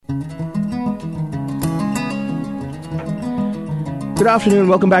Good afternoon.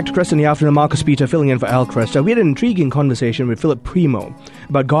 Welcome back to Crest in the Afternoon. Marcus Peter filling in for Al Crest. We had an intriguing conversation with Philip Primo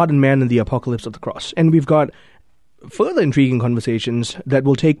about God and man and the apocalypse of the cross. And we've got further intriguing conversations that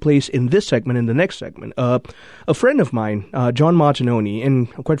will take place in this segment and the next segment. A friend of mine, John Martignoni,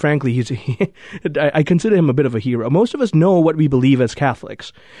 and quite frankly, I consider him a bit of a hero. Most of us know what we believe as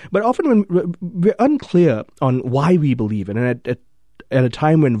Catholics, but often when we're unclear on why we believe it. And at a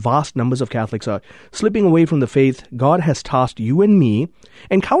time when vast numbers of Catholics are slipping away from the faith, God has tasked you and me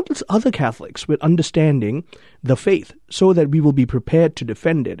and countless other Catholics with understanding the faith so that we will be prepared to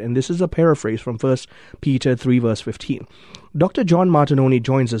defend it. And this is a paraphrase from 1 Peter 3 verse 15. Dr. John Martignoni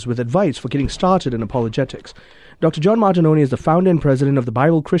joins us with advice for getting started in apologetics. Dr. John Martignoni is the founder and president of the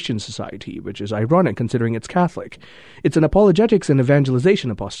Bible Christian Society, which is ironic considering it's Catholic. It's an apologetics and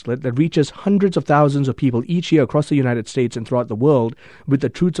evangelization apostolate that reaches hundreds of thousands of people each year across the United States and throughout the world with the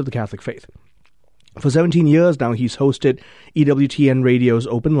truths of the Catholic faith. For 17 years now, he's hosted EWTN Radio's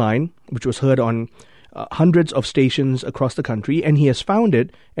Open Line, which was heard on hundreds of stations across the country, and he has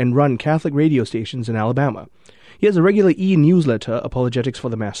founded and run Catholic radio stations in Alabama. He has a regular e-newsletter, Apologetics for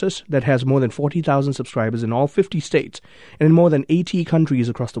the Masses, that has more than 40,000 subscribers in all 50 states and in more than 80 countries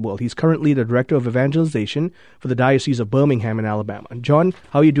across the world. He's currently the Director of Evangelization for the Diocese of Birmingham in Alabama. John,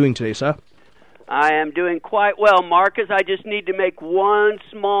 how are you doing today, sir? I am doing quite well, Marcus. I just need to make one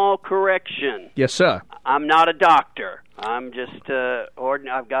small correction. Yes, sir. I'm not a doctor. I'm just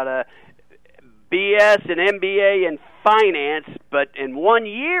I've got a BS and MBA in finance, but in 1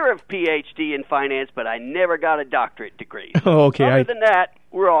 year of PhD in finance, but I never got a doctorate degree. Oh, okay. Other than that,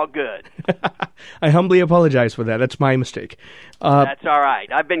 we're all good. I humbly apologize for that. That's my mistake. That's all right.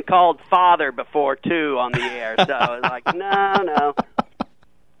 I've been called father before, too, on the air, so I was like, no.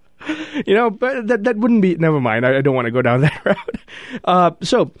 You know, but that wouldn't be. Never mind. I don't want to go down that route.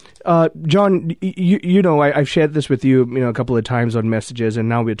 So, John, you know, I've shared this with you, a couple of times on messages, and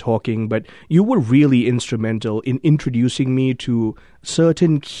now we're talking. But you were really instrumental in introducing me to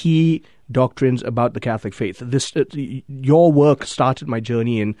certain key doctrines about the Catholic faith. Your work started my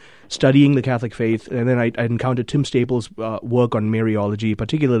journey in studying the Catholic faith, and then I encountered Tim Staples' work on Mariology,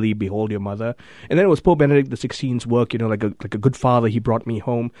 particularly Behold Your Mother, and then it was Pope Benedict XVI's work. Like a good father, he brought me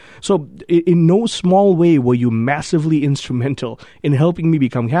home. So, in no small way were you massively instrumental in helping me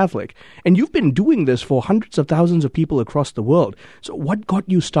become Catholic, and you've been doing this for hundreds of thousands of people across the world. So, what got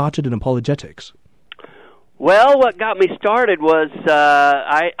you started in apologetics? Well, what got me started was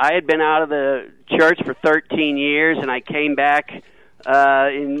I had been out of the church for 13 years, and I came back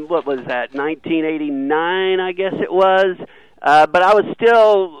in, 1989, I guess it was. But I was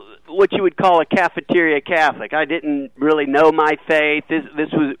still what you would call a cafeteria Catholic. I didn't really know my faith.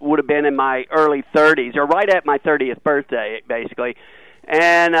 This would have been in my early 30s, or right at my 30th birthday, basically.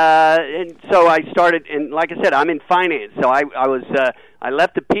 And so I started, and like I said, I'm in finance, so I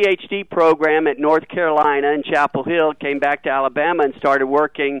left the PhD program at North Carolina in Chapel Hill, came back to Alabama, and started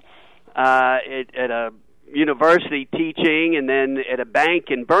working at a university teaching, and then at a bank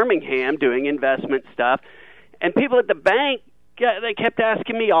in Birmingham doing investment stuff. And people at the bank, they kept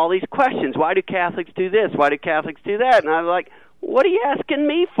asking me all these questions. Why do Catholics do this? Why do Catholics do that? And I was like, what are you asking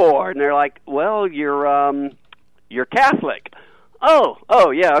me for? And they're like, well, you're Catholic. Oh,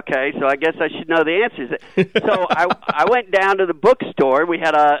 yeah, okay, so I guess I should know the answers. So I went down to the bookstore. We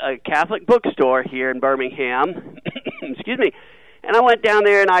had a Catholic bookstore here in Birmingham. Excuse me. And I went down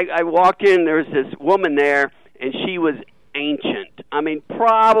there, and I walked in. There was this woman there, and she was ancient. I mean,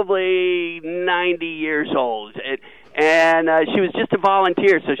 probably 90 years old. And she was just a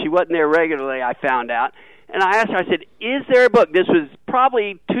volunteer, so she wasn't there regularly, I found out. And I asked her, I said, is there a book? This was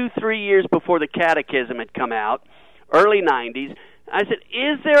probably 2-3 years before the Catechism had come out, early 90s. I said,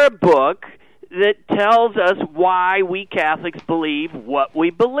 is there a book that tells us why we Catholics believe what we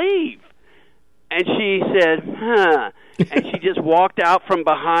believe? And she said, and she just walked out from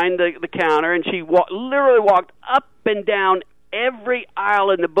behind the counter, and she literally walked up and down every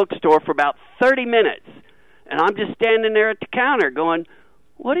aisle in the bookstore for about 30 minutes. And I'm just standing there at the counter going,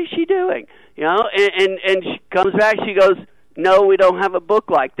 what is she doing? And she comes back, she goes, no, we don't have a book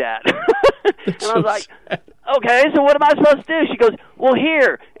like that. And I was like, okay, so what am I supposed to do? She goes, well,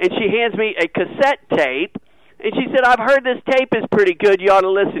 here. And she hands me a cassette tape, and she said, I've heard this tape is pretty good. You ought to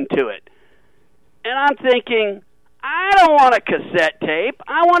listen to it. And I'm thinking, I don't want a cassette tape.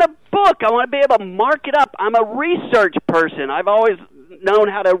 I want a book. I want to be able to mark it up. I'm a research person. I've always known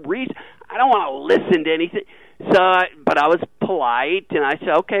how to research. I don't want to listen to anything. But I was polite, and I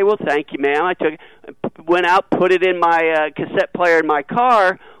said, okay, well, thank you, ma'am. I went out, put it in my cassette player in my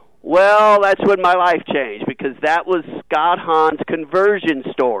car. Well, that's when my life changed, because that was Scott Hahn's conversion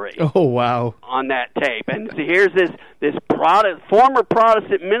story. Oh, wow. On that tape. And so here's this former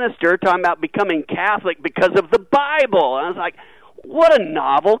Protestant minister talking about becoming Catholic because of the Bible. And I was like, what a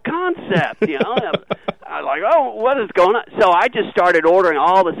novel concept, you know. I was like, oh, what is going on? So I just started ordering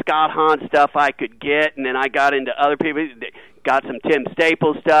all the Scott Hahn stuff I could get, and then I got into other people, got some Tim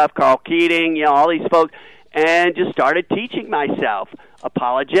Staples stuff, Carl Keating, you know, all these folks, and just started teaching myself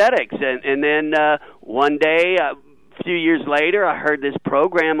apologetics. And then one day, a few years later, I heard this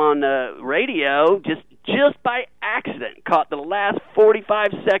program on the radio, just by accident, caught the last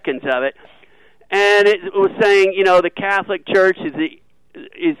 45 seconds of it, and it was saying, you know, the Catholic Church is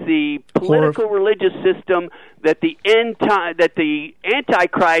the political religious system that the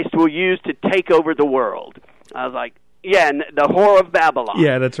Antichrist will use to take over the world. I was like, yeah, and the Whore of Babylon.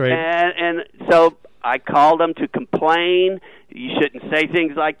 Yeah, that's right. And so I called them to complain. You shouldn't say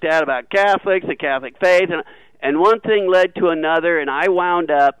things like that about Catholics, the Catholic faith, and one thing led to another, and I wound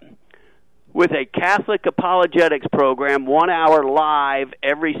up with a Catholic apologetics program, 1 hour live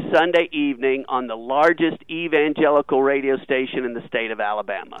every Sunday evening on the largest evangelical radio station in the state of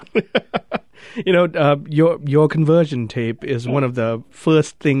Alabama. You know, your conversion tape is one of the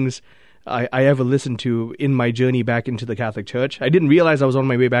first things I ever listened to in my journey back into the Catholic Church. I didn't realize I was on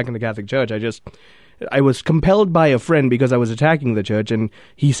my way back in the Catholic Church. I was compelled by a friend because I was attacking the church, and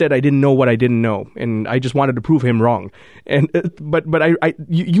he said I didn't know what I didn't know, and I just wanted to prove him wrong. And but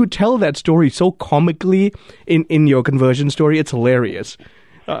you tell that story so comically in your conversion story. It's hilarious.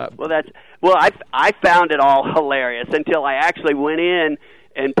 I found it all hilarious until I actually went in,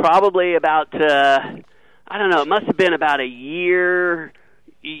 and probably about I don't know, it must have been about a year,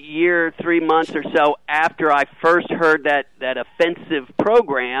 3 months or so after I first heard that offensive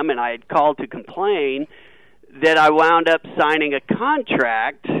program, and I had called to complain, that I wound up signing a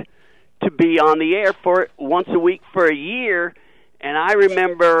contract to be on the air for once a week for a year. And I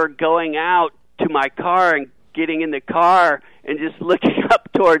remember going out to my car and getting in the car and just looking up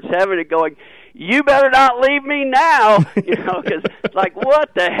towards heaven and going, you better not leave me now, you know, because like, what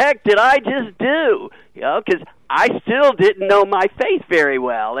the heck did I just do? You know, because I still didn't know my faith very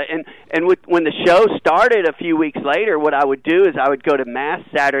well. And when the show started a few weeks later, what I would do is I would go to Mass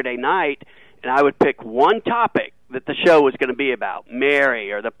Saturday night, and I would pick one topic that the show was going to be about,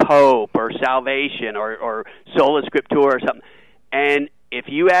 Mary or the Pope or salvation or sola scriptura or something. And if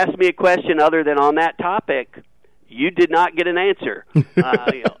you asked me a question other than on that topic, you did not get an answer. You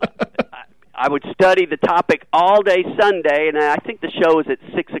know, I would study the topic all day Sunday, and I think the show was at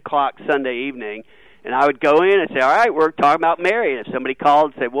 6 o'clock Sunday evening. And I would go in and say, all right, we're talking about Mary. And if somebody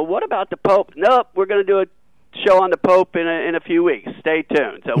called and said, well, what about the Pope? Nope, we're going to do a show on the Pope in a few weeks. Stay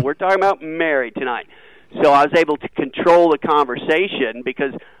tuned. So we're talking about Mary tonight. So I was able to control the conversation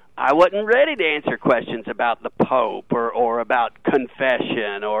because I wasn't ready to answer questions about the Pope or about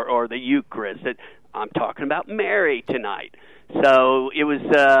confession or the Eucharist. I'm talking about Mary tonight. So it was,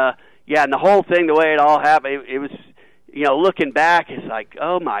 and the whole thing, the way it all happened, it was, you know, looking back, it's like,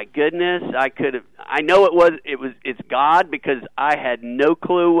 oh my goodness, I know it's God, because I had no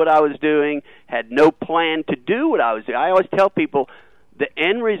clue what I was doing, had no plan to do what I was doing. I always tell people the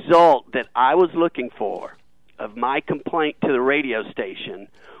end result that I was looking for of my complaint to the radio station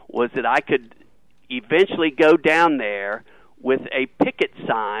was that I could eventually go down there with a picket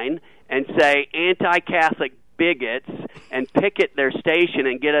sign and say anti-Catholic bigots and picket their station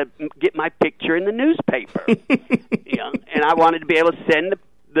and get my picture in the newspaper. You know, and I wanted to be able to send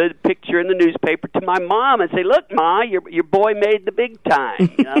the picture in the newspaper to my mom and say, look, Ma, your boy made the big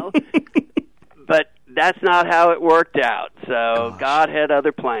time, you know. But that's not how it worked out. So God had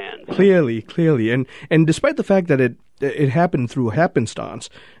other plans. Clearly. And despite the fact that it happened through happenstance,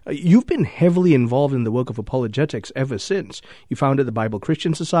 you've been heavily involved in the work of apologetics ever since. You founded the Bible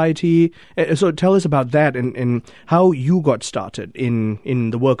Christian Society. So tell us about that and how you got started in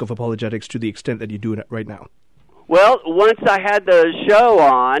the work of apologetics to the extent that you do it right now. Well, once I had the show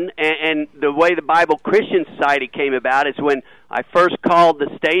on, and the way the Bible Christian Society came about is when I first called the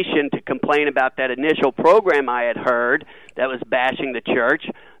station to complain about that initial program I had heard that was bashing the church.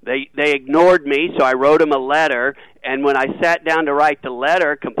 They ignored me, so I wrote them a letter, and when I sat down to write the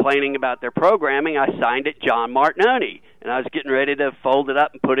letter complaining about their programming, I signed it John Martignoni, and I was getting ready to fold it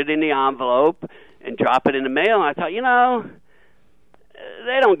up and put it in the envelope and drop it in the mail, and I thought, you know,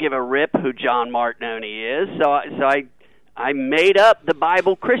 they don't give a rip who John Martignoni is, so I made up the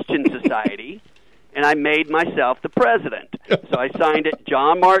Bible Christian Society, and I made myself the president. So I signed it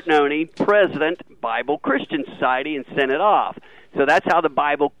John Martignoni, President, Bible Christian Society, and sent it off. So that's how the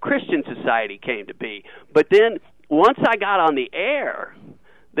Bible Christian Society came to be. But then once I got on the air,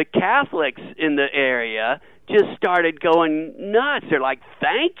 the Catholics in the area just started going nuts. They're like,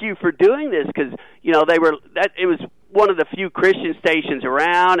 "Thank you for doing this," because it was one of the few Christian stations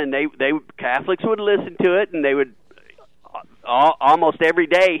around, and they Catholics would listen to it, and they would almost every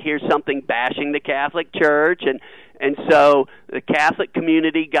day hear something bashing the Catholic Church, and so the Catholic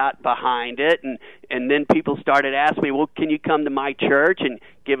community got behind it, and then people started asking me, "Well, can you come to my church and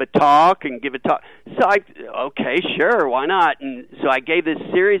give a talk?" So okay, sure, why not? And so I gave this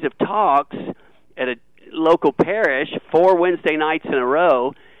series of talks at a local parish 4 Wednesday nights in a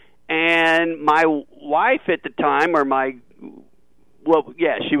row, and my wife at the time,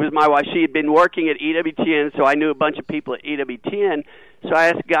 she was my wife. She had been working at EWTN, so I knew a bunch of people at EWTN. So I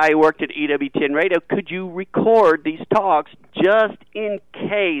asked a guy who worked at EWTN Radio, "Could you record these talks just in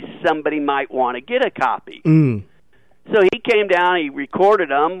case somebody might want to get a copy?" So he came down, he recorded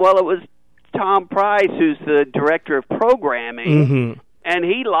them. Well, it was Tom Price, who's the director of programming, and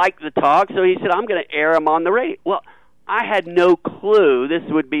he liked the talk, so he said, "I'm going to air them on the radio." Well, I had no clue, this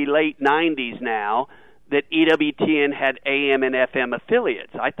would be late 90s now, that EWTN had AM and FM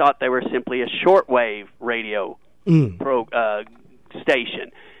affiliates. I thought they were simply a shortwave radio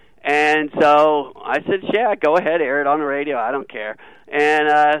station. And so I said, "Yeah, go ahead, air it on the radio, I don't care."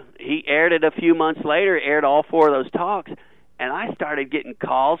 And he aired it a few months later, aired all 4 of those talks, and I started getting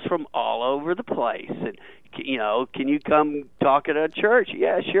calls from all over the place. And, "Can you come talk at a church?"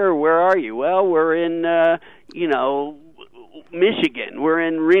 "Yeah, sure, where are you?" "Well, we're in, Michigan, we're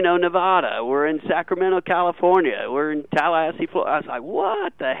in Reno, Nevada, we're in Sacramento, California, we're in Tallahassee, Florida." I was like,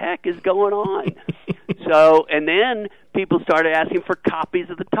 what the heck is going on? So, and then people started asking for copies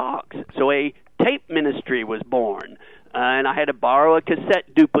of the talks. So a tape ministry was born, and I had to borrow a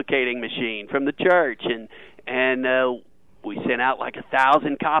cassette duplicating machine from the church, and we sent out like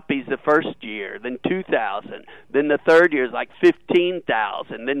 1,000 copies the first year, then 2,000, then the third year is like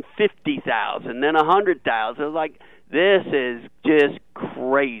 15,000, then 50,000, then 100,000. It was like, this is just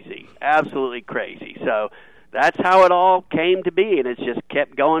crazy, absolutely crazy. So that's how it all came to be, and it's just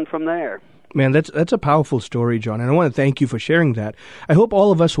kept going from there. Man, that's a powerful story, John, and I want to thank you for sharing that. I hope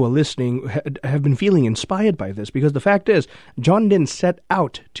all of us who are listening have been feeling inspired by this, because the fact is, John didn't set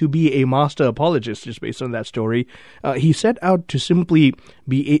out to be a master apologist just based on that story. He set out to simply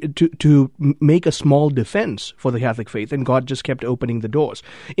to make a small defense for the Catholic faith, and God just kept opening the doors.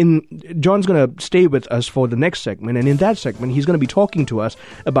 John's going to stay with us for the next segment, and in that segment, he's going to be talking to us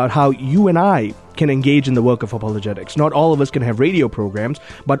about how you and I can engage in the work of apologetics. Not all of us can have radio programs,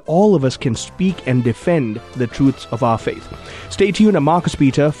 but all of us can speak and defend the truths of our faith. Stay tuned. I'm Marcus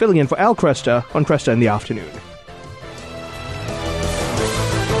Peter, filling in for Al Cresta on Cresta in the Afternoon.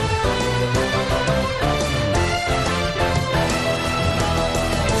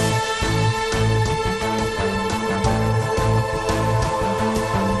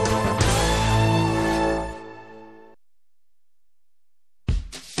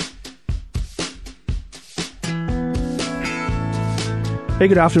 Hey,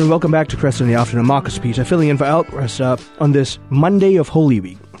 good afternoon. Welcome back to Cresta in the Afternoon. Marcus Peter, filling in for Al Cresta on this Monday of Holy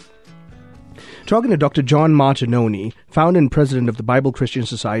Week. Talking to Dr. John Martignoni, founder and president of the Bible Christian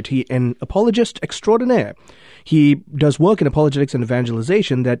Society and apologist extraordinaire. He does work in apologetics and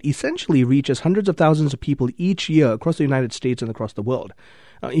evangelization that essentially reaches hundreds of thousands of people each year across the United States and across the world.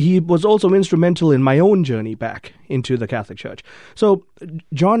 He was also instrumental in my own journey back into the Catholic Church. So,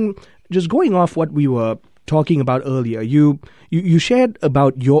 John, just going off what we were talking about earlier, you shared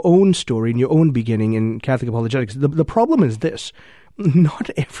about your own story and your own beginning in Catholic apologetics. The problem is this: not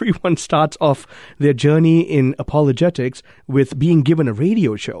everyone starts off their journey in apologetics with being given a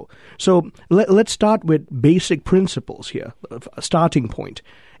radio show. So let's start with basic principles here, a starting point.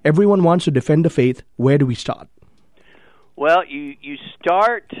 Everyone wants to defend the faith. Where do we start? Well, you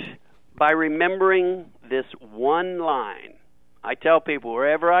start by remembering this one line. I tell people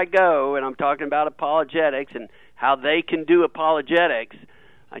wherever I go, and I'm talking about apologetics and how they can do apologetics,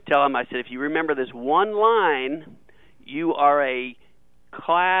 I tell them, I said, if you remember this one line, you are a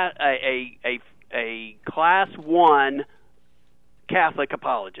class 1 Catholic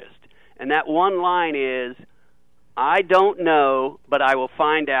apologist. And that one line is, I don't know, but I will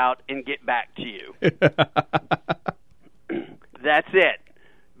find out and get back to you. That's it.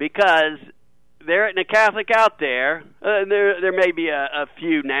 Because there isn't a Catholic out there. There may be a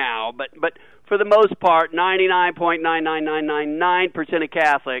few now, but for the most part, 99.99999% of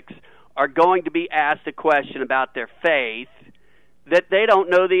Catholics are going to be asked a question about their faith that they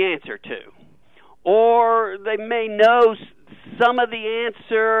don't know the answer to. Or they may know some of the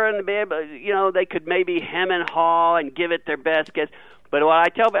answer, and they could maybe hem and haw and give it their best guess. But what I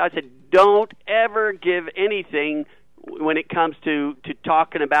tell people, I said, don't ever give anything when it comes to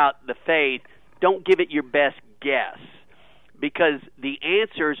talking about the faith, don't give it your best guess, because the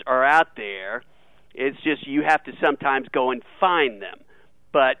answers are out there. It's just you have to sometimes go and find them.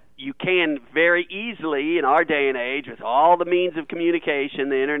 But you can very easily, in our day and age, with all the means of communication,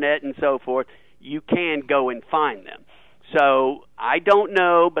 the internet and so forth, you can go and find them. So I don't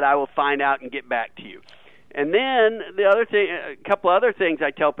know, but I will find out and get back to you. And then the other thing, a couple other things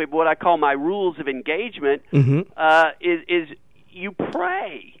I tell people, what I call my rules of engagement, is you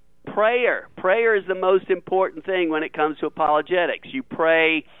pray. Prayer is the most important thing when it comes to apologetics. You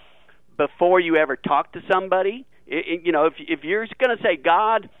pray before you ever talk to somebody. If you're going to say,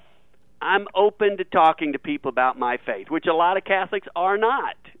 God, I'm open to talking to people about my faith, which a lot of Catholics are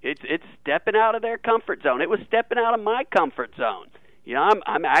not. It's stepping out of their comfort zone. It was stepping out of my comfort zone.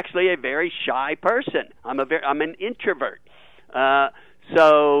 I'm actually a very shy person. I'm an introvert.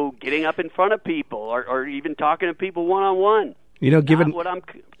 So getting up in front of people or even talking to people one-on-one.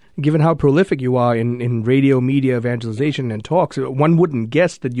 Given how prolific you are in radio, media, evangelization, and talks, one wouldn't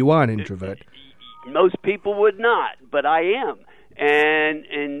guess that you are an introvert. Most people would not, but I am.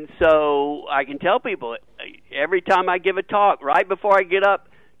 And so I can tell people every time I give a talk, right before I get up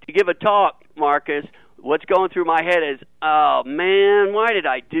to give a talk, Marcus, what's going through my head is, oh, man, why did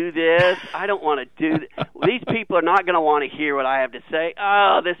I do this? I don't want to do this. These people are not going to want to hear what I have to say.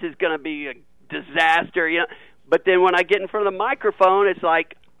 Oh, this is going to be a disaster. But then when I get in front of the microphone, it's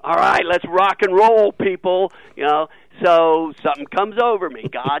like, all right, let's rock and roll, people. So something comes over me.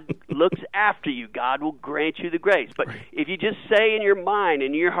 God looks after you. God will grant you the grace. But if you just say in your mind,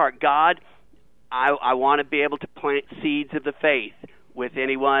 in your heart, God, I want to be able to plant seeds of the faith with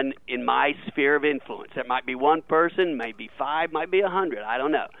anyone in my sphere of influence. That might be one person, maybe 5, might be 100. I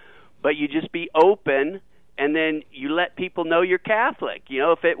don't know. But you just be open, and then you let people know you're Catholic.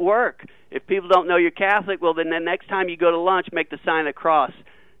 If it works. If people don't know you're Catholic, well, then the next time you go to lunch, make the sign of the cross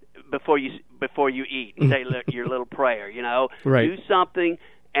before you eat and say your little prayer, Right. Do something.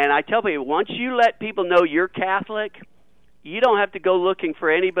 And I tell people, once you let people know you're Catholic, you don't have to go looking for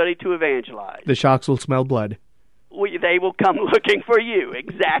anybody to evangelize. The sharks will smell blood. They will come looking for you.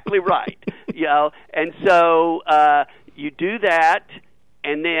 Exactly right. And so you do that,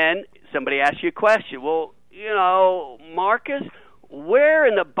 and then somebody asks you a question. Well, Marcus, where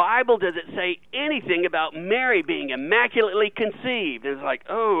in the Bible does it say anything about Mary being immaculately conceived? And it's like,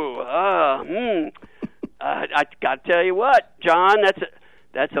 I got to tell you what, John,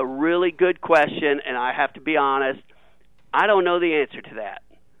 that's a really good question, and I have to be honest, I don't know the answer to that.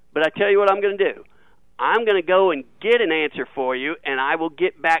 But I tell you what I'm going to do. I'm going to go and get an answer for you, and I will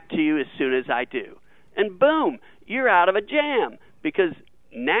get back to you as soon as I do. And boom, you're out of a jam, because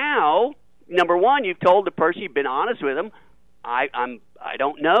now, number one, you've told the person, you've been honest with them, I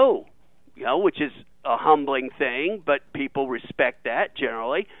don't know, which is a humbling thing, but people respect that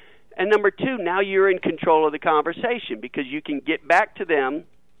generally. And number two, now you're in control of the conversation, because you can get back to them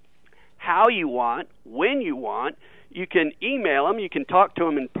how you want, when you want. You can email them, you can talk to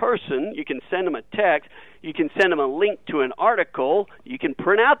them in person, you can send them a text, you can send them a link to an article, you can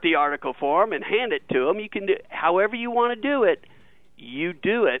print out the article for them and hand it to them. You can do however you want to do it, you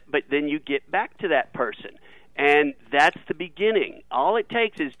do it, but then you get back to that person. And that's the beginning. All it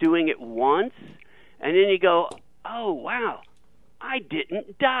takes is doing it once, and then you go, oh, wow, I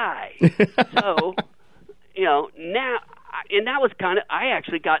didn't die. So, now, and that was kind of, I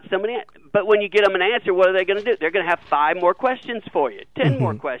actually got somebody, but when you get them an answer, what are they going to do? They're going to have 5 more questions for you, 10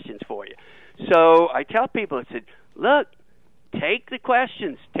 more questions for you. So I tell people, I said, look, take the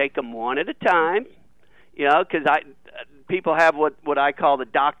questions, take them one at a time, because people have what I call the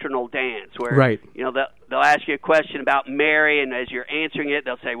doctrinal dance, where right. They'll ask you a question about Mary, and as you're answering it,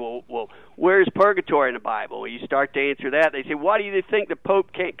 they'll say, well, where's purgatory in the Bible? Well, you start to answer that. They say, why do you think the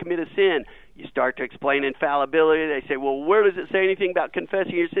Pope can't commit a sin? You start to explain infallibility. They say, well, where does it say anything about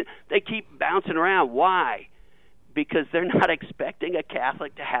confessing your sin? They keep bouncing around. Why? Because they're not expecting a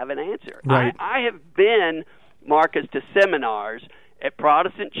Catholic to have an answer. Right. I have been, Marcus, to seminars at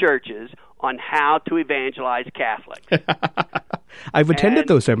Protestant churches on how to evangelize Catholics. I've attended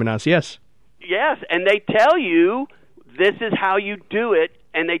those seminars, yes. Yes, and they tell you this is how you do it,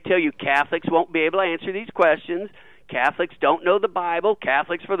 and they tell you Catholics won't be able to answer these questions. Catholics don't know the Bible.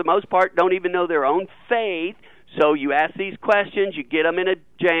 Catholics, for the most part, don't even know their own faith. So you ask these questions, you get them in a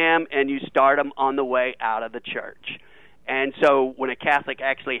jam, and you start them on the way out of the church. And so when a Catholic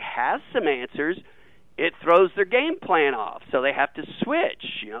actually has some answers, it throws their game plan off. So they have to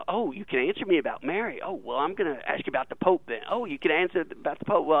switch. Oh, you can answer me about Mary. Oh, well, I'm going to ask you about the Pope then. Oh, you can answer about the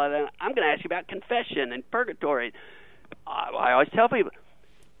Pope. Well, then I'm going to ask you about confession and purgatory. I always tell people,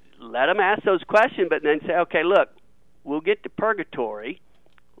 let them ask those questions, but then say, okay, look, we'll get to purgatory.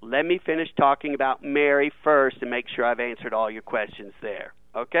 Let me finish talking about Mary first and make sure I've answered all your questions there.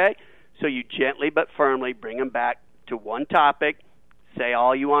 Okay? So you gently but firmly bring them back to one topic, say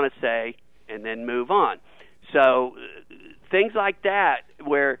all you want to say, and then move on. So things like that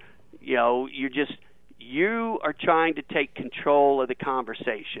where, you are trying to take control of the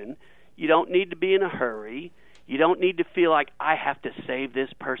conversation. You don't need to be in a hurry. You don't need to feel like I have to save this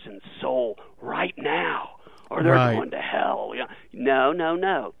person's soul right now or they're going to hell.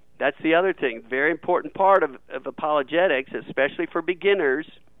 No. That's the other thing. Very important part of apologetics, especially for beginners.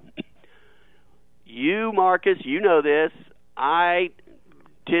 You, Marcus, you know this.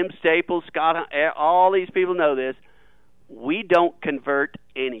 Tim Staples, Scott, all these people know this. We don't convert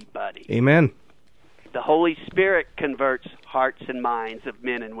anybody. Amen. The Holy Spirit converts hearts and minds of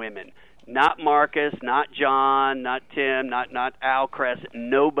men and women. Not Marcus, not John, not Tim, not Al Crest,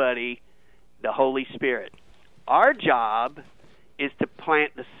 nobody, the Holy Spirit. Our job is to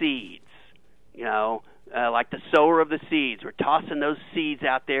plant the seeds, like the sower of the seeds. We're tossing those seeds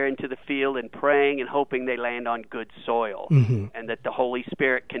out there into the field and praying and hoping they land on good soil, and that the Holy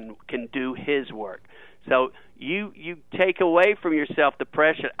Spirit can do His work. So you take away from yourself the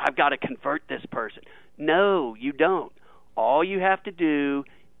pressure, I've got to convert this person. No, you don't. All you have to do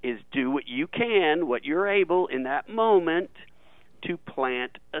is do what you can, what you're able in that moment to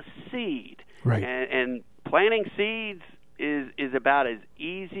plant a seed. Right. And planting seeds is about as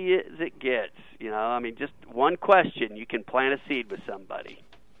easy as it gets. Just one question, you can plant a seed with somebody.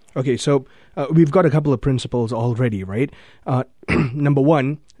 Okay, so we've got a couple of principles already, right? Number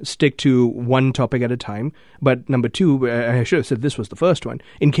one, stick to one topic at a time. But number two, I should have said this was the first one.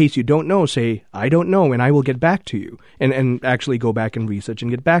 In case you don't know, say, I don't know, and I will get back to you. And actually go back and research and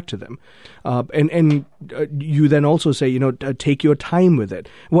get back to them. And you then also say, take your time with it.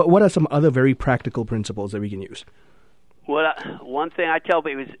 What are some other very practical principles that we can use? Well, one thing I tell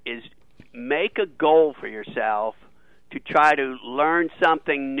people is make a goal for yourself to try to learn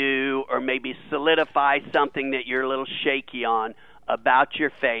something new or maybe solidify something that you're a little shaky on about your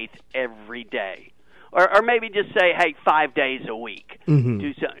faith every day. Or maybe just say, hey, 5 days a week.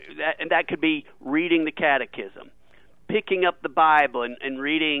 Do so, and that could be reading the catechism, picking up the Bible and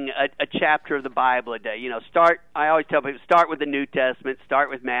reading a chapter of the Bible a day. I always tell people, start with the New Testament, start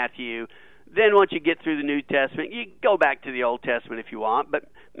with Matthew. Then once you get through the New Testament, you go back to the Old Testament if you want, but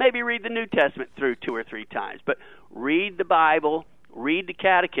maybe read the New Testament through 2 or 3 times. But read the Bible, read the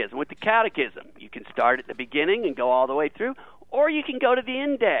catechism. With the catechism, you can start at the beginning and go all the way through, or you can go to the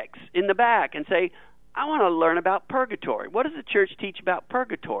index in the back and say, I want to learn about purgatory. What does the church teach about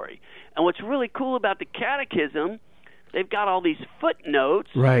purgatory? And what's really cool about the catechism, they've got all these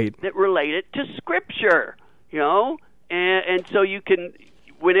footnotes that relate it to Scripture, and so you can...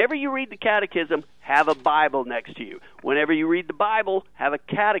 Whenever you read the catechism, have a Bible next to you. Whenever you read the Bible, have a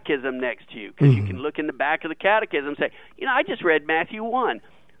catechism next to you, because you can look in the back of the catechism and say, I just read Matthew 1.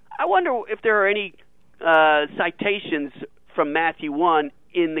 I wonder if there are any citations from Matthew 1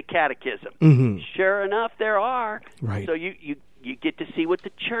 in the catechism. Sure enough, there are. Right. So you get to see what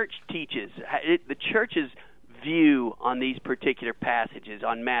the church teaches, the church's view on these particular passages,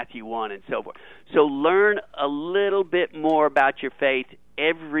 on Matthew 1 and so forth. So learn a little bit more about your faith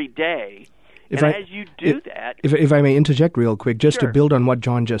every day. As you do that... If I may interject real quick, just to build on what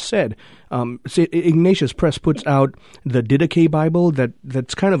John just said, Ignatius Press puts out the Didache Bible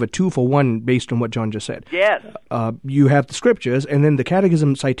that's kind of a 2-for-1 based on what John just said. Yes. You have the scriptures, and then the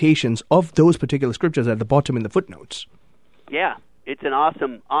catechism citations of those particular scriptures at the bottom in the footnotes. Yeah, it's an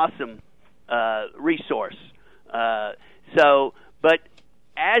awesome resource. But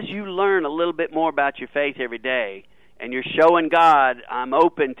as you learn a little bit more about your faith every day, and you're showing God, I'm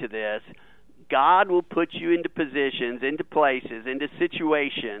open to this, God will put you into positions, into places, into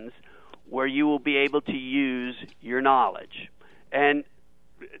situations where you will be able to use your knowledge. And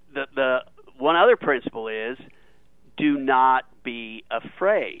the one other principle is, do not be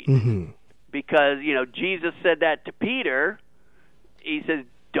afraid. Because, Jesus said that to Peter. He says,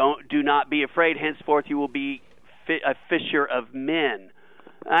 do not be afraid, henceforth you will be a fisher of men.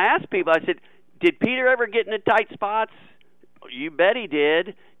 And I asked people, I said, did Peter ever get into tight spots? You bet he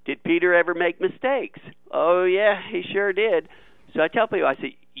did. Did Peter ever make mistakes? Oh, yeah, he sure did. So I tell people, I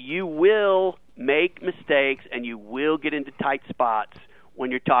say, you will make mistakes and you will get into tight spots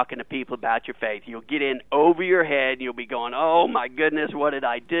when you're talking to people about your faith. You'll get in over your head and you'll be going, oh, my goodness, what did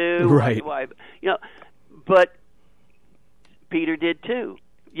I do? Right. But Peter did too.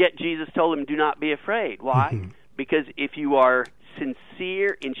 Yet Jesus told him, do not be afraid. Why? Because if you are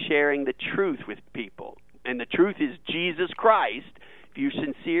sincere in sharing the truth with people, and the truth is Jesus Christ, if you're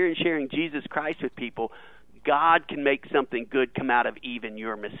sincere in sharing Jesus Christ with people, God can make something good come out of even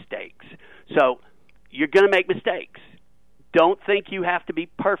your mistakes. So you're going to make mistakes. Don't think you have to be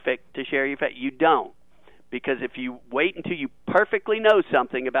perfect to share your faith. You don't. Because if you wait until you perfectly know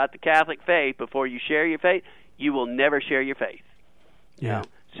something about the Catholic faith before you share your faith, you will never share your faith. Yeah. You know?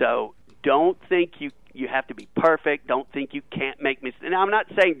 So don't think you have to be perfect. Don't think you can't make mistakes. Now, I'm not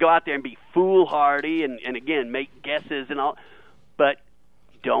saying go out there and be foolhardy and again, make guesses and all. But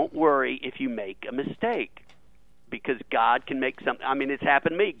don't worry if you make a mistake. Because God can make something. I mean, it's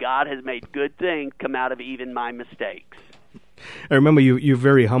happened to me. God has made good things come out of even my mistakes. I remember you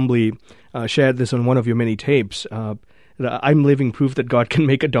very humbly shared this on one of your many tapes. I'm living proof that God can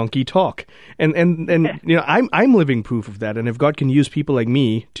make a donkey talk, and you know I'm living proof of that. And if God can use people like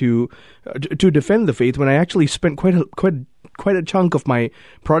me to defend the faith, when I actually spent quite a chunk of my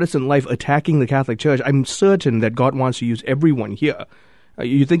Protestant life attacking the Catholic Church, I'm certain that God wants to use everyone here.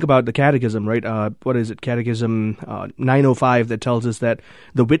 You think about the Catechism, right? What is it? Catechism 905 that tells us that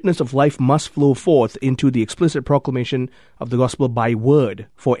the witness of life must flow forth into the explicit proclamation of the gospel by word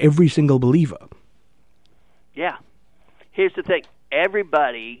for every single believer. Yeah. Here's the thing.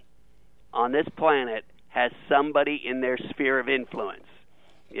 Everybody on this planet has somebody in their sphere of influence,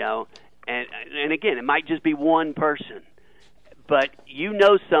 you know. And again, it might just be one person. But you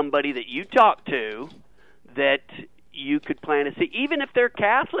know somebody that you talk to that you could plan to see, even if they're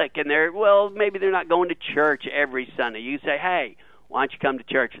Catholic and maybe they're not going to church every Sunday. You say, hey, why don't you come to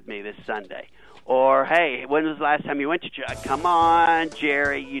church with me this Sunday? Or, hey, when was the last time you went to church? Come on,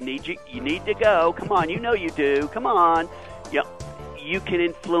 Jerry, you need to go. Come on, you know you do. Come on. You know, you can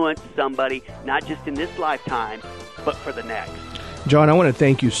influence somebody, not just in this lifetime, but for the next. John, I want to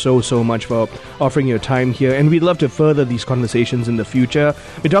thank you so much for offering your time here, and we'd love to further these conversations in the future.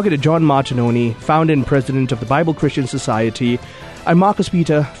 We're talking to John Martignoni, founder and president of the Bible Christian Society. I'm Marcus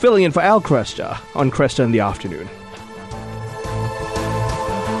Peter, filling in for Al Cresta on Cresta in the Afternoon.